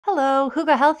Hello,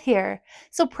 Huga Health here.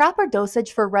 So proper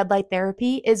dosage for red light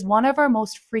therapy is one of our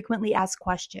most frequently asked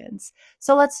questions.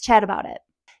 So let's chat about it.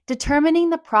 Determining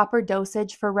the proper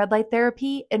dosage for red light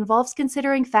therapy involves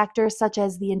considering factors such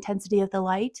as the intensity of the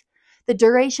light, the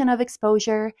duration of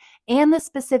exposure, and the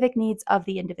specific needs of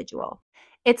the individual.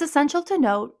 It's essential to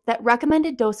note that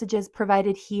recommended dosages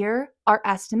provided here are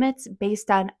estimates based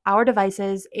on our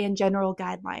devices and general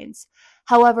guidelines.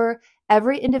 However,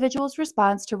 every individual's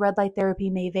response to red light therapy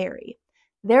may vary.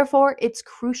 Therefore, it's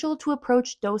crucial to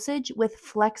approach dosage with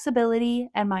flexibility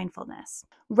and mindfulness.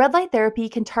 Red light therapy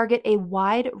can target a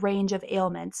wide range of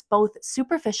ailments, both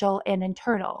superficial and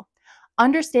internal.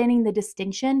 Understanding the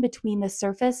distinction between the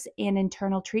surface and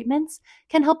internal treatments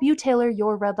can help you tailor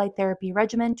your red light therapy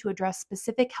regimen to address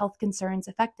specific health concerns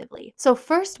effectively. So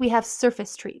first, we have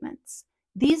surface treatments.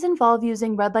 These involve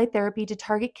using red light therapy to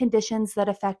target conditions that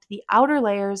affect the outer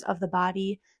layers of the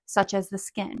body, such as the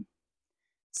skin.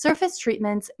 Surface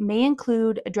treatments may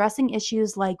include addressing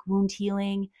issues like wound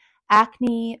healing,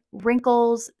 acne,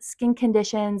 wrinkles, skin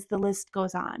conditions, the list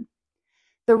goes on.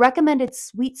 The recommended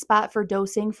sweet spot for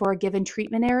dosing for a given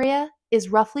treatment area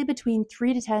is roughly between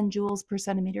 3 to 10 joules per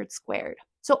centimeter squared.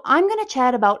 So I'm going to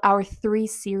chat about our 3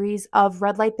 series of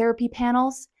red light therapy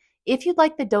panels. If you'd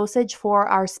like the dosage for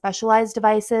our specialized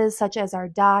devices, such as our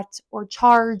DOT or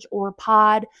Charge or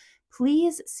Pod,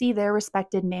 please see their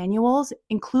respected manuals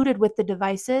included with the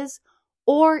devices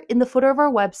or in the footer of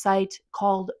our website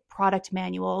called Product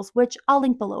Manuals, which I'll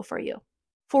link below for you.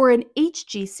 For an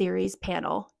HG series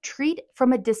panel, treat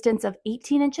from a distance of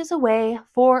 18 inches away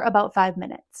for about 5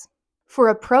 minutes. For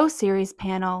a Pro series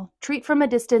panel, treat from a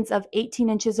distance of 18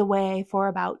 inches away for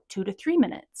about 2 to 3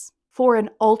 minutes. For an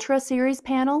Ultra series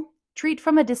panel, treat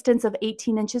from a distance of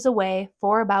 18 inches away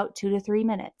for about 2 to 3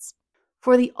 minutes.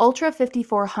 For the Ultra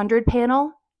 5400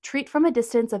 panel, treat from a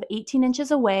distance of 18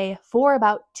 inches away for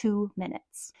about 2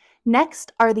 minutes.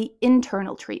 Next are the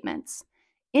internal treatments.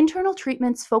 Internal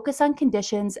treatments focus on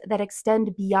conditions that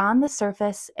extend beyond the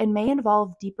surface and may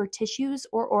involve deeper tissues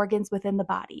or organs within the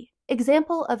body.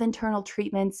 Example of internal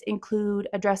treatments include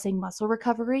addressing muscle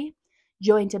recovery,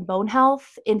 joint and bone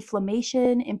health,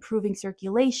 inflammation, improving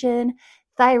circulation,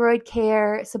 thyroid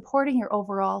care, supporting your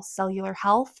overall cellular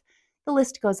health. The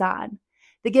list goes on.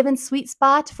 The given sweet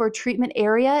spot for treatment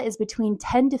area is between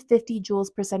 10 to 50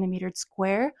 joules per centimeter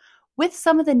square, with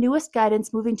some of the newest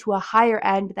guidance moving to a higher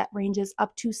end that ranges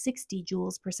up to 60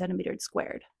 joules per centimeter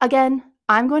squared. Again,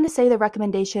 I'm going to say the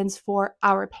recommendations for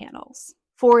our panels.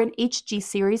 For an HG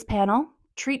series panel,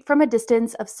 treat from a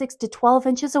distance of 6 to 12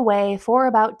 inches away for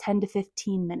about 10 to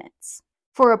 15 minutes.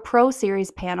 For a Pro series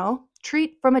panel,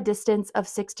 treat from a distance of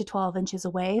 6 to 12 inches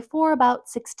away for about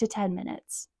 6 to 10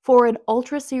 minutes. For an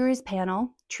Ultra series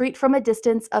panel, treat from a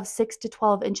distance of 6 to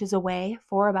 12 inches away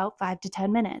for about 5 to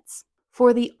 10 minutes.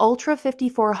 For the Ultra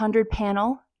 5400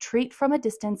 panel, treat from a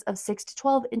distance of 6 to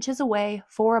 12 inches away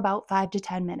for about 5 to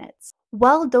 10 minutes.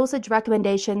 While dosage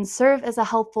recommendations serve as a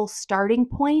helpful starting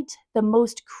point, the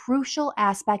most crucial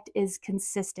aspect is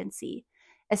consistency.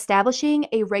 Establishing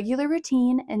a regular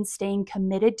routine and staying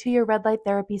committed to your red light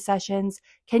therapy sessions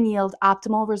can yield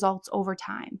optimal results over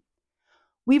time.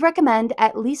 We recommend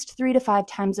at least 3 to 5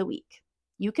 times a week.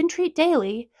 You can treat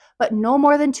daily, but no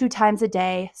more than 2 times a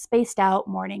day, spaced out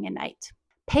morning and night.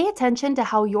 Pay attention to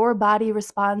how your body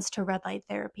responds to red light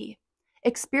therapy.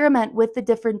 Experiment with the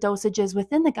different dosages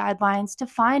within the guidelines to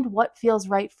find what feels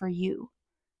right for you.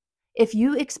 If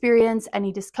you experience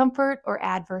any discomfort or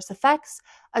adverse effects,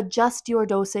 adjust your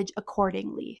dosage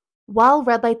accordingly. While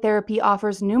red light therapy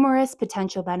offers numerous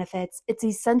potential benefits, it's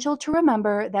essential to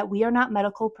remember that we are not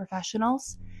medical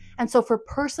professionals. And so for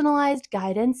personalized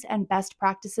guidance and best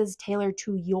practices tailored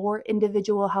to your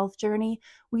individual health journey,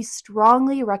 we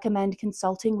strongly recommend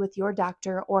consulting with your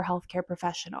doctor or healthcare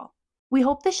professional. We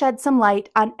hope to shed some light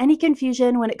on any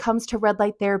confusion when it comes to red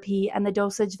light therapy and the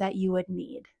dosage that you would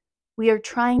need. We are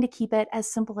trying to keep it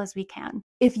as simple as we can.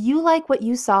 If you like what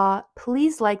you saw,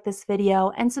 please like this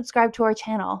video and subscribe to our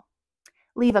channel.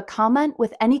 Leave a comment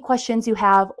with any questions you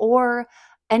have or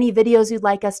any videos you'd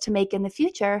like us to make in the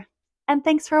future. And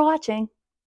thanks for watching.